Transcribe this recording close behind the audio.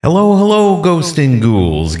Hello, hello, ghosts and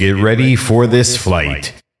ghouls. Get ready for this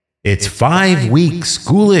flight. It's 5 weeks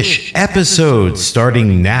ghoulish episodes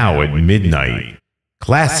starting now at midnight.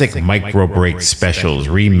 Classic micro break specials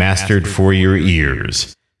remastered for your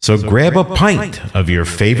ears. So grab a pint of your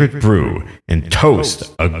favorite brew and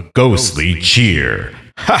toast a ghostly cheer.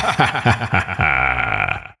 Ha ha ha ha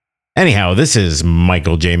ha. Anyhow, this is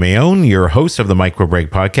Michael J. Mayone, your host of the Micro Break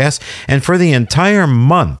Podcast, and for the entire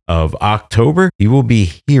month of October, you will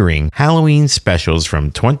be hearing Halloween specials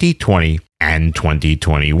from 2020 and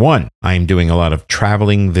 2021. I'm doing a lot of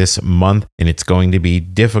traveling this month, and it's going to be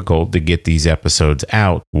difficult to get these episodes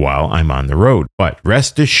out while I'm on the road. But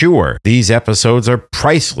rest assured, these episodes are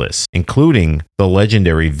priceless, including the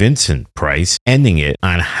legendary Vincent Price, ending it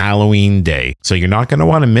on Halloween Day. So you're not going to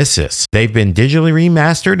want to miss this. They've been digitally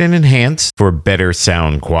remastered and enhanced for better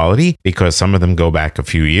sound quality because some of them go back a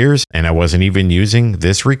few years, and I wasn't even using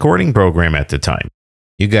this recording program at the time.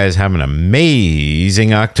 You guys have an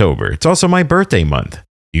amazing October. It's also my birthday month.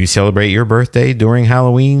 Do you celebrate your birthday during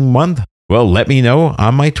Halloween month? Well, let me know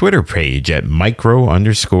on my Twitter page at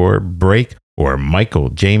micro_break or Michael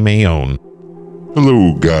J. Mayone.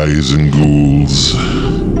 Hello, guys and ghouls,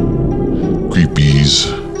 creepies,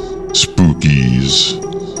 spookies,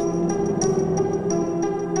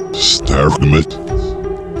 Stargate.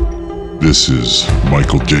 This is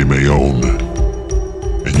Michael J. Mayone,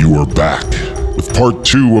 and you are back with part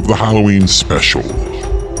 2 of the Halloween special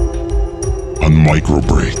on Micro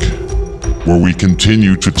Break, where we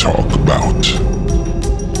continue to talk about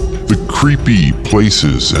the creepy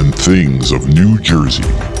places and things of New Jersey,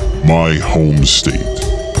 my home state,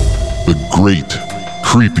 the great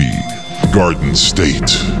creepy Garden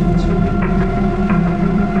State.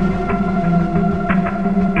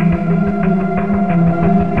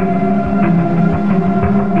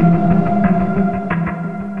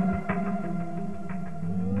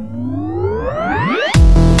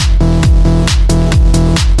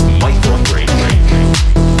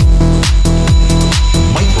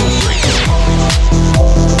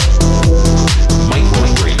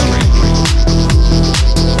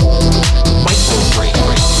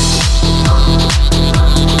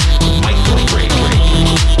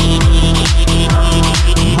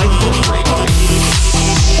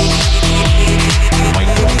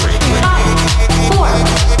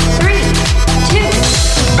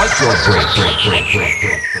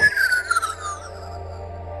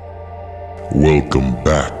 Welcome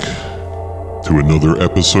back to another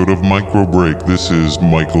episode of Micro Break. This is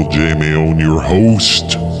Michael J. Mayone, your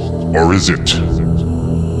host. Or is it?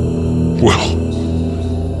 Well,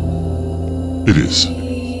 it is.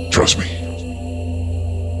 Trust me.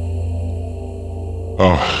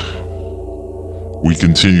 We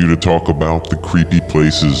continue to talk about the creepy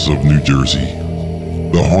places of New Jersey,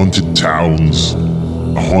 the haunted towns,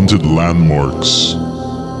 the haunted landmarks,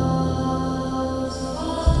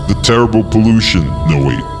 the terrible pollution. No,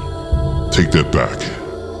 wait. Take that back.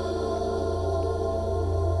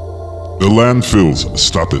 The landfills.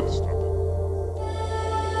 Stop it.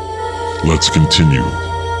 Let's continue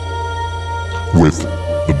with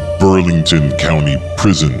the Burlington County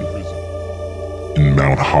Prison in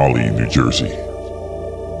Mount Holly, New Jersey.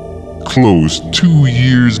 Closed 2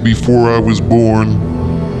 years before I was born.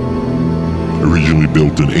 Originally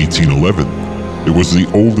built in 1811. It was the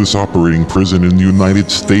oldest operating prison in the United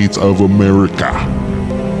States of America.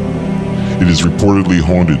 It is reportedly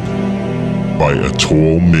haunted by a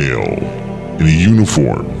tall male in a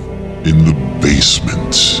uniform in the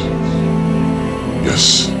basement.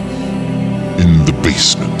 Yes, in the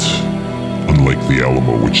basement. Unlike the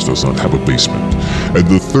Alamo, which does not have a basement. And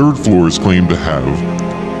the third floor is claimed to have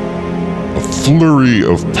a flurry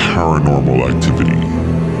of paranormal activity.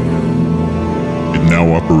 It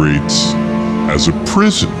now operates as a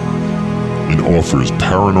prison and offers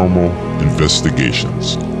paranormal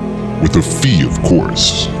investigations with a fee, of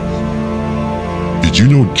course. Did you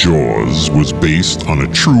know Jaws was based on a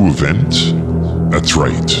true event? That's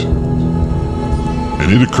right.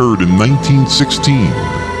 And it occurred in 1916,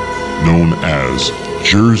 known as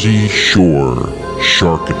Jersey Shore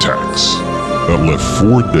shark attacks that left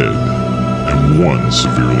 4 dead and 1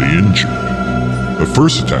 severely injured. The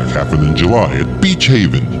first attack happened in July at Beach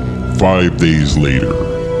Haven. 5 days later,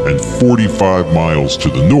 and 45 miles to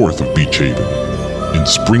the north of Beach Haven, in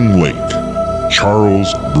Spring Lake,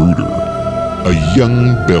 Charles Bruder, a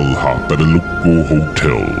young bellhop at a local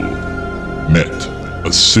hotel, met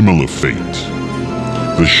a similar fate.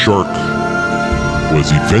 The shark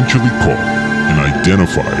was eventually caught and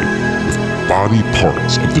identified with body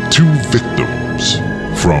parts of the 2 victims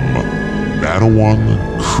from Mattawan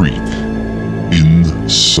Creek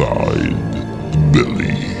inside the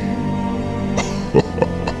belly.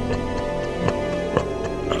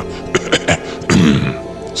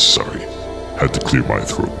 clear my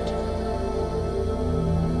throat.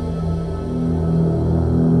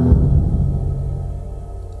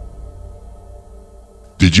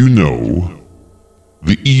 Did you know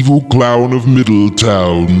the evil clown of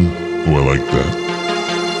Middletown? Oh, I like that.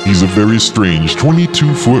 He's a very strange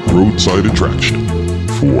 22-foot roadside attraction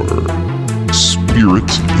for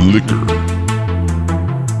spirit liquor.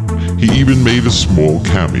 He even made a small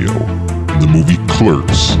cameo in the movie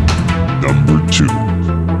Clerks #2.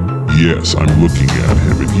 Yes, I'm looking at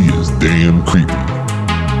him and he is damn creepy.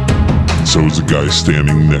 And so is the guy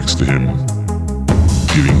standing next to him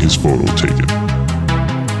getting his photo taken.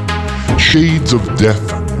 Shades of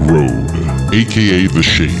Death Road, aka The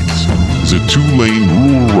Shades, is a 2-lane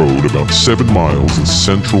rural road about 7 miles in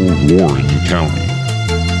central Warren County.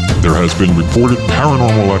 There has been reported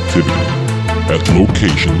paranormal activity at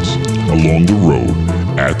locations along the road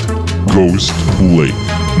at Ghost Lake.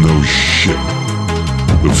 No shit.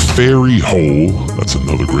 The Fairy Hole, that's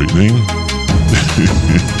another great name,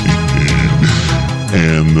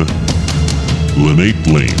 and Lenape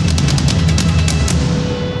Lane.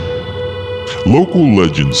 Local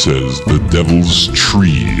legend says the Devil's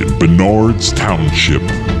Tree in Bernards Township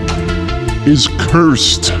is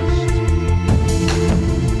cursed,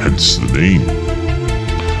 hence the name.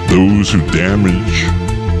 Those who damage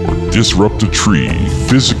or disrupt a tree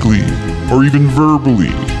physically or even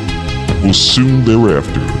verbally will soon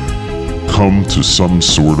thereafter come to some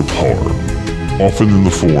sort of harm, often in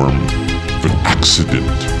the form of an accident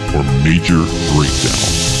or major breakdown.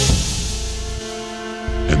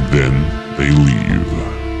 And then they leave.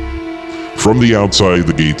 From the outside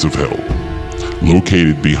the gates of hell,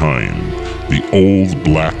 located behind the old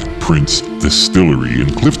Black Prince Distillery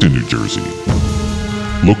in Clifton, New Jersey,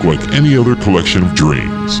 look like any other collection of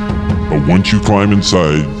drains. But once you climb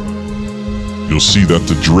inside, you'll see that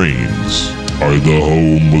the drains are the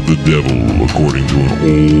home of the devil, according to an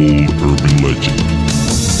old urban legend,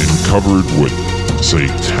 and covered with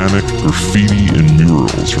satanic graffiti and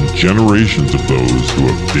murals from generations of those who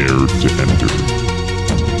have dared to enter.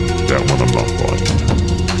 That one I'm not buying.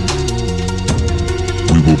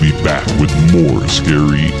 We will be back with more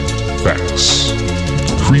scary facts,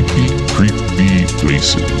 creepy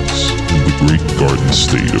places in the great garden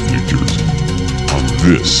state of New Jersey on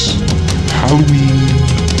this Halloween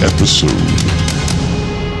episode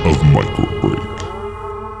of Micro Break.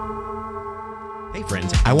 Hey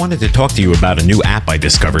friends, I wanted to talk to you about a new app I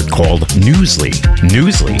discovered called Newsly.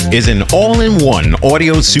 Newsly is an all-in-one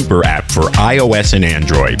audio super app for iOS and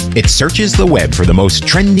Android. It searches the web for the most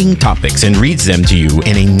trending topics and reads them to you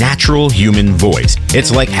in a natural human voice.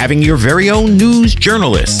 It's like having your very own news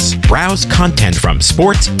journalists. Browse content from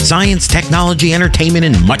sports, science, technology, entertainment,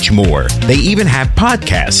 and much more. They even have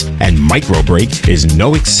podcasts, and Micro Break is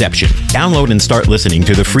no exception. Download and start listening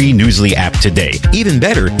to the free Newsly app today. Even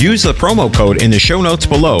better, use the promo code in the show notes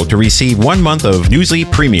below to receive 1 month of Newsly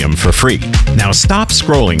Premium for free. Now stop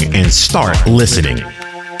scrolling and start listening.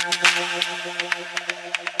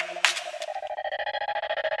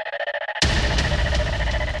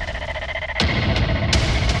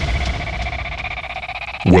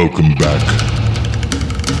 Welcome back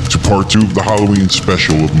to part 2 of the Halloween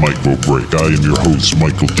special of Micro Break. I am your host,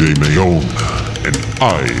 Michael J. Mayone, and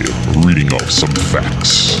I am reading off some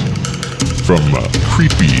facts from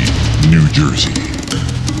creepy New Jersey.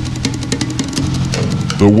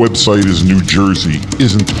 The website is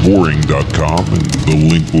newjerseyisn'tboring.com, and the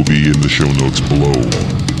link will be in the show notes below.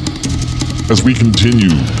 As we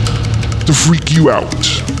continue to freak you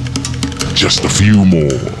out, just a few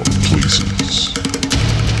more places.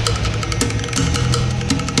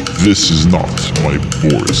 This is not my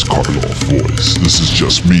Boris Karloff voice. This is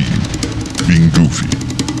just me being goofy.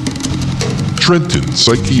 Trenton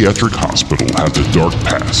Psychiatric Hospital has a dark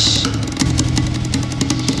past,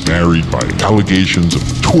 married by allegations of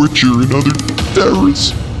torture and other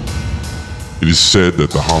terrors. It is said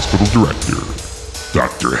that the hospital director,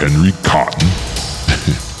 Dr. Henry Cotton,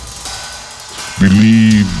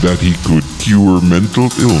 believed that he could cure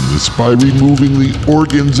mental illness by removing the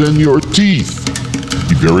organs in your teeth.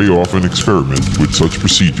 He very often experimented with such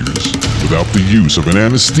procedures without the use of an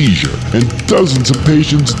anesthesia, and dozens of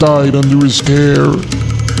patients died under his care.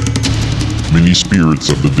 Many spirits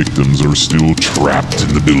of the victims are still trapped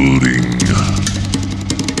in the building.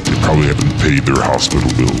 They probably haven't paid their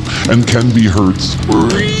hospital bill and can be heard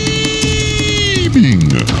screaming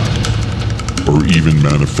or even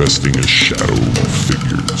manifesting as shadow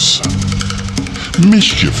figures.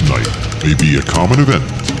 Mischief Night may be a common event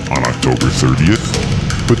on October 30th,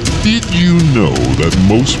 but did you know that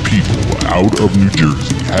most people out of New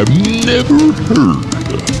Jersey have never heard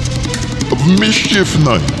of Mischief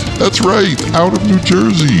Night. That's right, out of New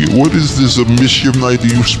Jersey. What is this a Mischief Night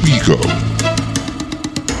you speak of?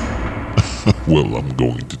 Well, I'm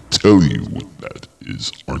going to tell you what that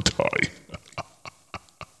is, aren't I?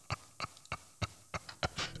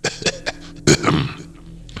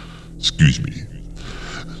 Excuse me.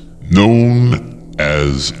 Known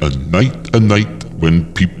as a night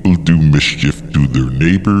when people do mischief to their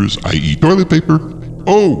neighbors, i.e. toilet paper.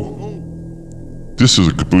 Oh, this is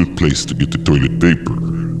a good place to get the toilet paper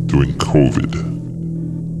during COVID.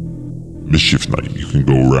 Mischief Night, you can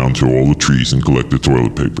go around to all the trees and collect the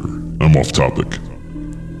toilet paper. I'm off topic.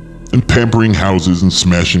 And pampering houses and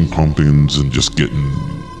smashing pumpkins and just getting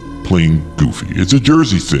plain goofy. It's a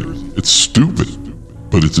Jersey thing. It's stupid,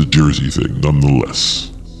 but it's a Jersey thing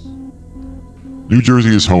nonetheless. New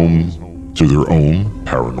Jersey is home to their own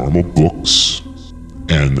paranormal books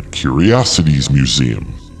and curiosities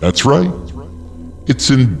museum. That's right. It's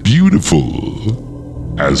in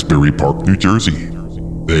beautiful Asbury Park, New Jersey.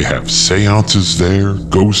 They have seances there,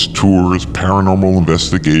 ghost tours, paranormal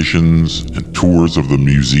investigations, and tours of the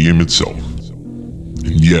museum itself.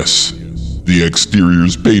 And yes, the exterior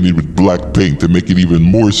is painted with black paint to make it even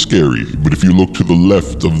more scary, but if you look to the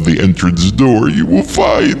left of the entrance door, you will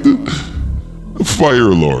find a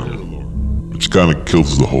fire alarm, which kind of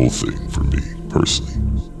kills the whole thing for me, personally.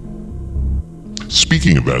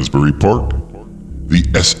 Speaking of Asbury Park, the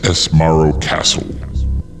SS Morrow Castle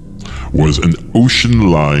was an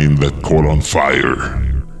ocean line that caught on fire.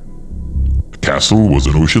 The castle was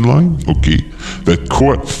an ocean line? Okay. That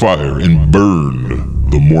caught fire and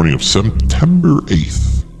burned the morning of September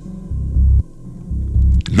 8th,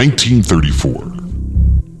 1934.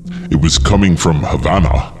 It was coming from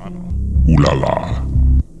Havana, ooh la la,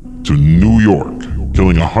 to New York,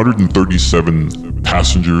 killing 137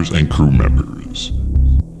 passengers and crew members.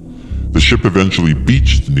 The ship eventually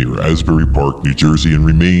beached near Asbury Park, New Jersey, and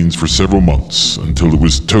remains for several months until it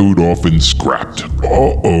was towed off and scrapped.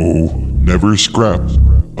 Uh-oh, never scrap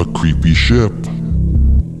a creepy ship.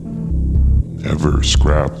 Never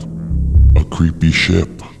scrap a creepy ship.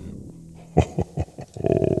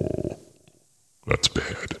 Oh, that's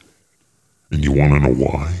bad. And you want to know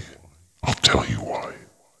why? I'll tell you why.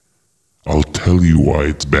 I'll tell you why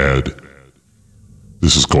it's bad.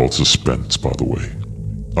 This is called suspense, by the way.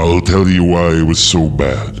 I'll tell you why it was so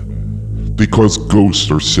bad. Because ghosts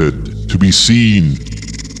are said to be seen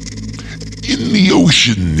in the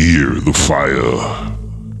ocean near the fire.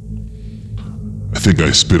 I think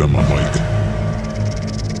I spit on my mic.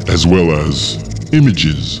 As well as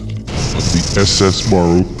images of the SS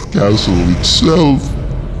Morrow Castle itself.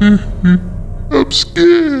 I'm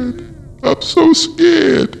scared. I'm so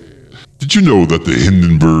scared. Did you know that the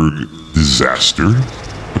Hindenburg disaster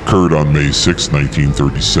occurred on May 6,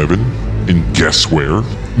 1937, in guess where?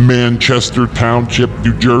 Manchester Township,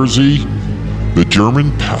 New Jersey. The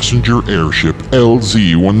German passenger airship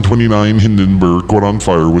LZ-129 Hindenburg caught on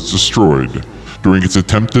fire was destroyed during its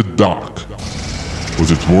attempted dock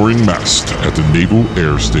with its mooring mast at the Naval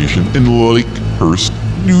Air Station in Lakehurst,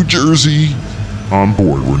 New Jersey. On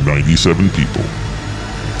board were 97 people.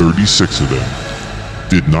 36 of them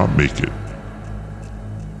did not make it.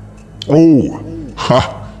 Oh,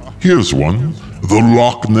 ha! Here's one. The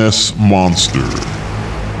Loch Ness Monster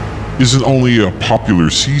isn't only a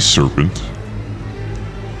popular sea serpent.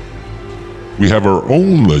 We have our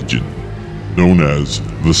own legend known as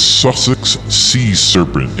the Sussex Sea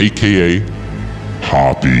Serpent, aka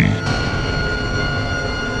Hoppy.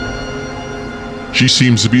 She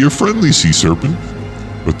seems to be a friendly sea serpent,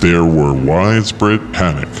 but there were widespread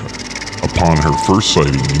panic upon her first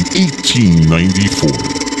sighting in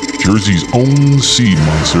 1894. Jersey's own sea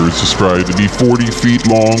monster is described to be 40 feet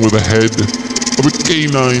long with a head of a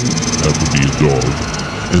canine, that would be a dog,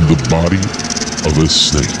 and the body of a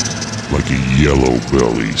snake, like a yellow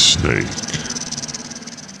belly snake.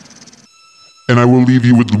 And I will leave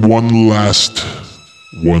you with one last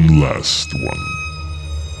one.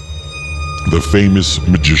 The famous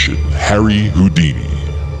magician Harry Houdini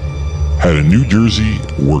had a New Jersey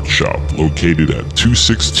workshop located at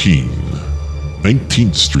 216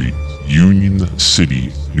 19th Street, Union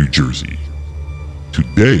City, New Jersey.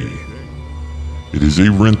 Today, it is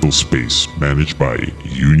a rental space managed by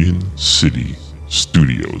Union City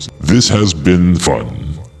Studios. This has been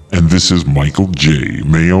fun, and this is Michael J.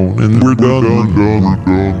 Mayone, and we're done.